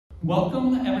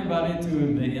Welcome everybody to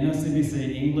the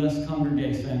NOCBC English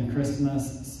Congregation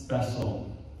Christmas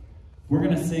Special. We're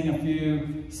going to sing a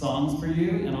few songs for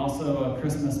you and also a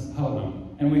Christmas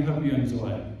poem, and we hope you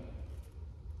enjoy it.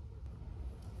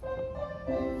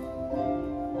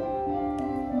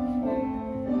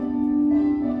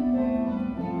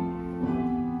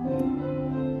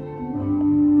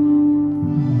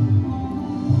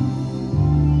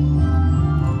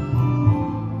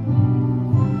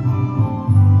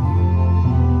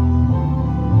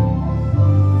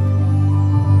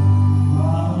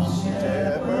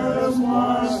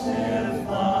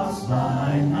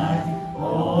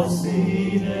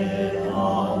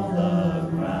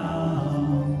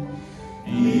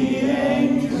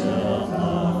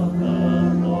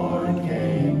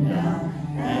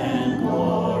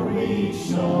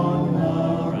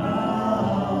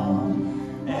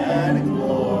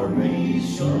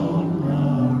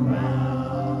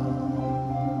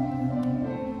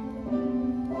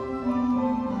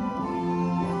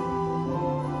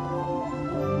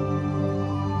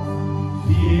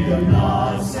 Fear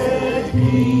not, said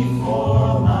he,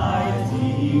 for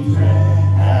mighty dread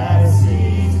has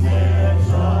seized their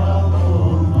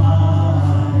troubled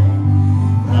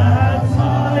mind. Glad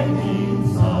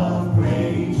tidings of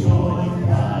great joy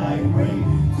I bring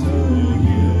to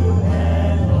you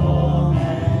and all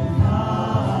mankind.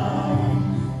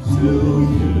 To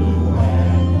you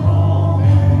and all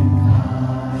mankind.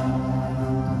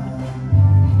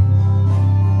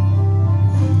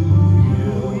 To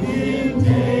you in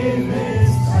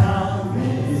David's town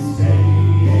this day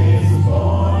is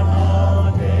born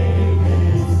of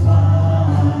David's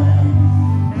line.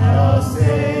 The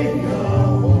Savior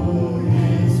who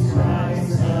is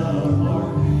Christ the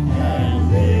Lord, and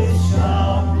this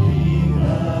shall be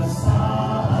the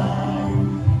sign,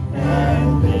 and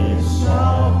this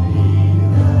shall be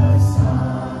the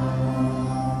sign.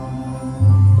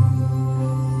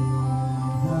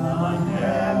 The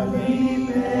heavenly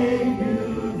baby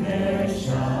there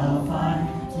shall find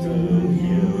to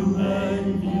human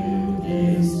view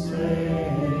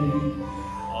displayed,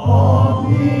 all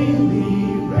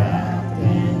meanly wrapped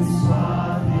in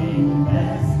swaddling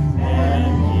bands,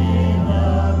 and in a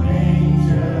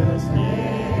manger's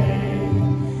laid,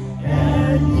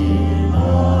 and in a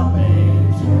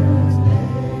manger's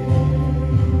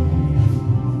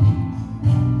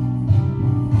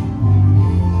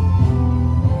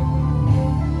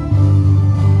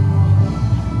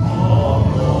All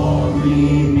glory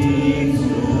be to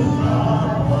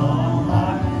God on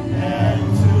high, and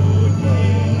to the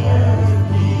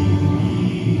earthly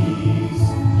peace.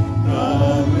 The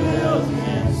will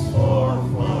henceforth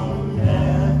from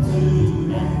man to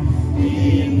man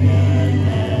begin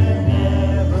and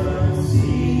never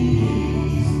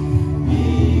cease.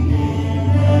 Begin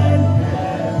and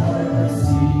never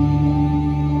cease.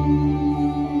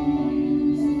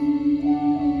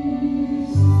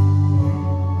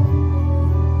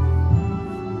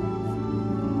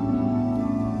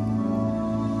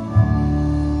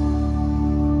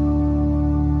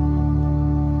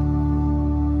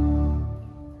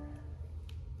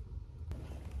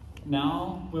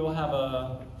 Now we will have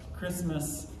a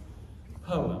Christmas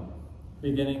poem,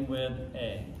 beginning with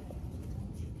A.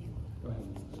 Go ahead.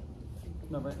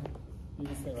 No, right here. You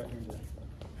can stay right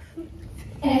here.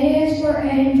 A is for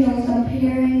angels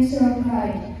appearing so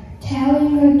bright,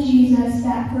 telling of Jesus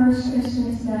that first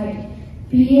Christmas night.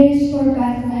 B is for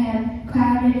Bethlehem,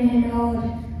 crowded and old,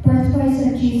 birthplace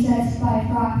of Jesus by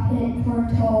prophet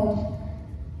foretold.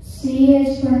 C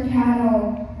is for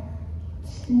cattle,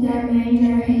 their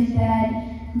manger his bed,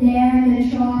 there in the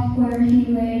trough where he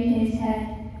laid his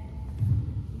head.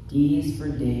 D is for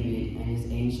David and his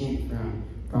ancient throne,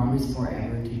 promised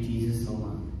forever to Jesus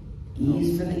alone. E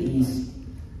is for the east,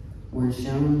 where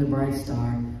shone the bright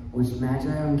star, which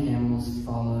Magi on camels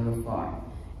followed afar.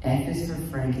 F is for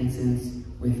frankincense,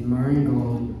 with myrrh and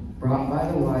gold, brought by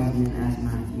the wise men as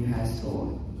Matthew has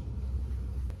told.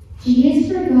 G is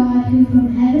for God, who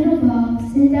from heaven above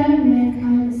sent down to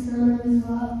mankind the Son of his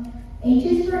love. H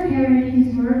is for Herod,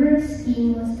 whose murderous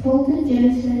scheme was told to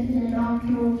Joseph in a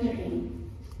nocturnal dream.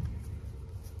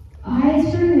 I is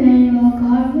for Emmanuel,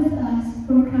 God with us,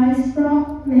 for Christ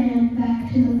brought man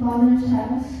back to the Father's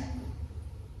house.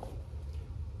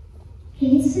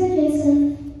 He is for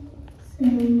Joseph,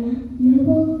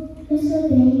 noble,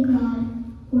 disobeying God,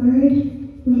 word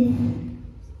with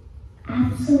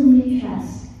absolute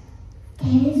trust. K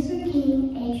is for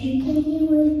king, a true king he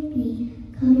would be,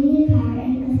 coming in power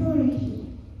and authority.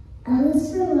 L is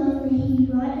for love that he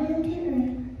brought down to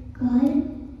earth, God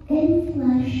in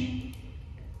flesh,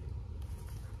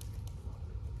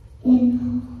 in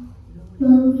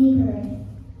lowly lonely bird.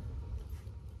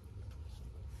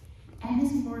 And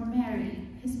as for Mary,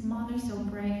 his mother so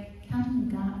brave, counting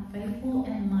God faithful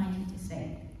and mighty to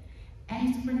save.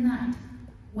 And as for night,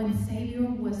 when the Savior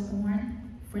was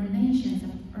born, for nations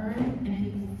of earth and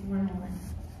people forlorn.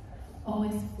 O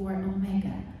is for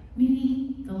Omega,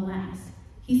 meaning the last.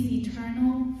 He's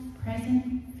eternal,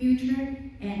 present, future,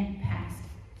 and past.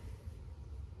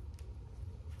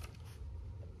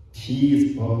 T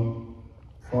is for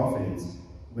prophets,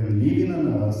 when living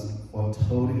on earth,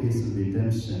 foretold his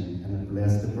redemption and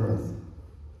blessed birth.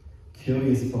 Q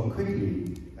is for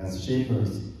quickly, as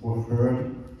shepherds who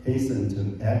heard hasten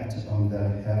to act on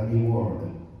that heavenly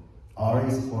word. R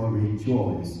is for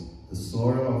rejoice, the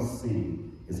sorrow of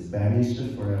sin is banished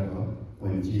forever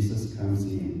when Jesus comes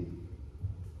in.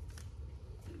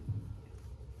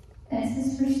 S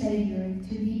is for Savior,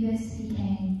 to be this he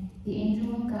came, the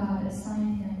angel of God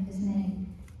assigned him his name.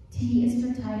 T is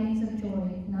for tidings of joy,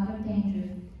 not of danger,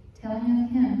 telling of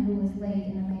him who was laid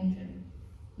in a manger.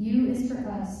 U is for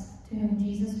us, to whom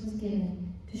Jesus was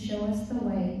given, to show us the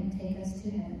way and take us to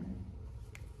heaven.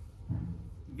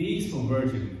 V is for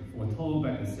virgin, foretold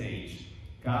by the sage,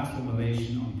 God's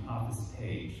revelation on prophet's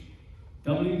page.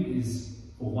 W is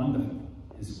for wonderful,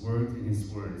 his word and his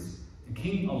words, the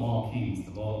King of all kings,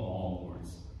 the Lord of all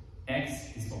lords.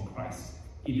 X is for Christ.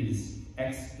 It is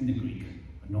X in the Greek,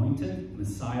 anointed,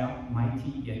 Messiah, mighty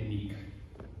yet meek.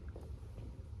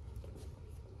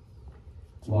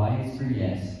 Y is for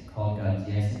yes, called God's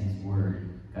yes in his word.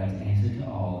 God's answer to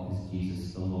all is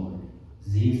Jesus the Lord.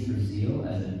 Z is for zeal,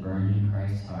 as it burned in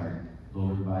Christ's heart.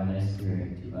 Lord, by thy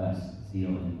Spirit to us zeal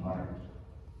impart.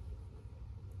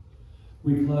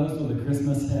 We close with a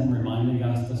Christmas hymn reminding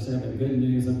us to share the good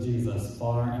news of Jesus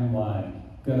far and wide.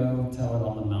 Go tell it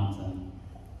on the mountain.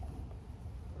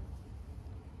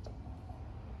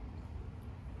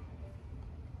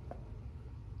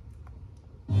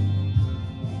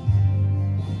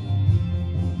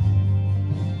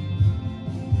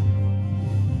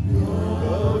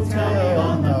 Go tell it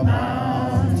on the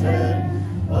mountain,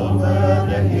 over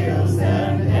the hills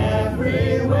and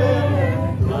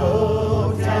everywhere.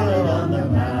 Go tell it on the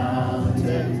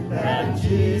mountain that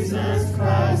Jesus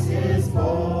Christ is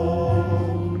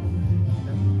born.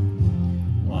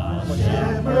 While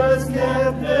shepherds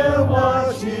kept their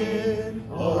watching,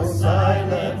 or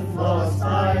silent flocks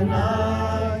by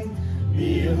night,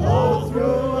 behold,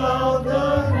 throughout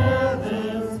the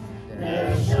heavens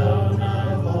there shone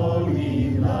a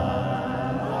holy light.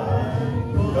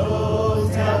 Go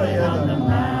tell it on the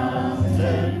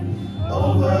mountain,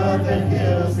 over the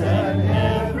hills and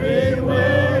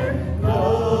everywhere.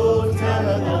 Go tell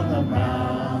it on the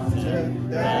mountain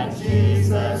that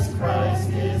Jesus Christ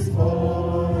is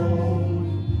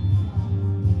born.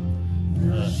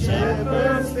 The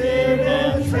shepherds feared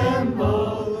and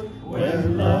trembled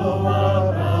when lo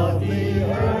above the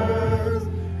earth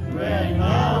rang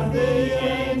out the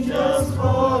angels'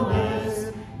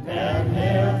 chorus that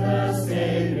hailed the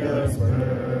Savior's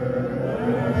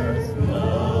birth.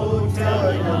 Go tell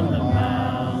it on the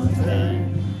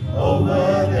mountain,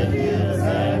 over the hills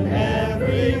and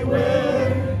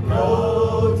everywhere.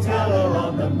 Go tell it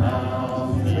on the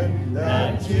mountain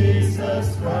that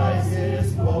Jesus Christ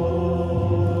is born.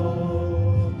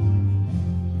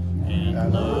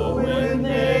 And lo, when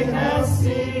they had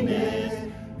seen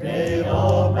it, they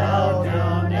all bowed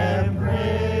down and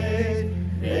prayed.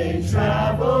 They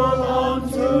traveled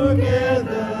on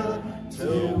together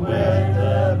to where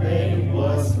the babe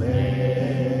was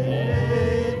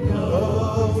laid.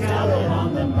 Go tell it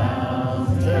on the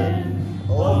mountain,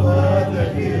 over the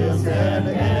hills and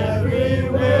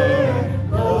everywhere.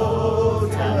 Go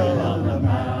tell it on the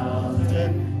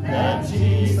mountain that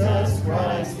Jesus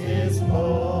Christ is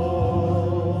born.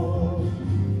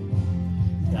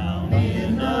 Down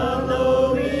in a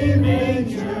lowly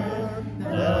manger,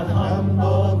 the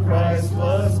humble Christ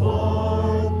was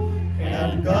born,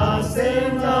 and God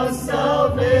sent us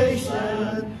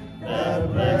salvation, that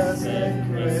blessed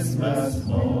Christmas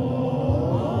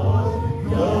morn.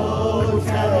 Go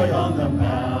tell it on the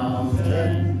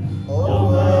mountain,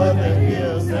 over the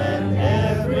hills and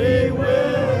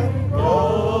everywhere.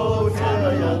 Go tell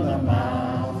it on the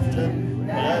mountain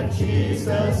that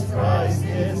Jesus Christ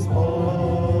is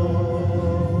born.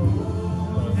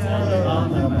 Tell it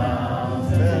on the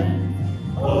mountain,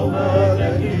 over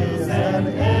the hills and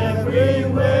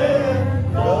everywhere.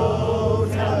 Go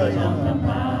tell it on the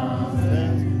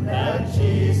mountain that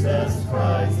Jesus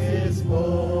Christ is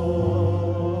born.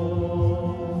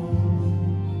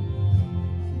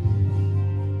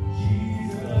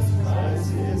 Jesus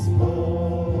Christ is born.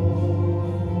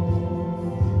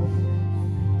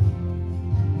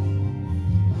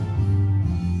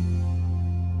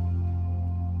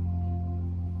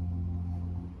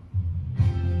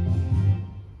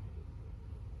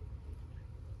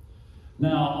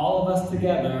 Now, all of us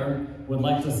together would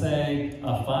like to say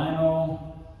a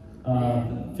final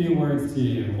few words to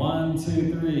you. 1,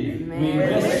 2, 3. We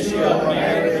wish you a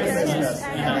Merry Christmas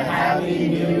and a Happy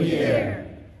New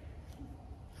Year.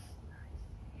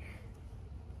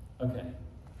 Okay,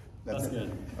 that's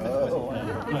good. Oh.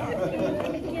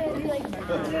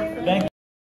 Thank you.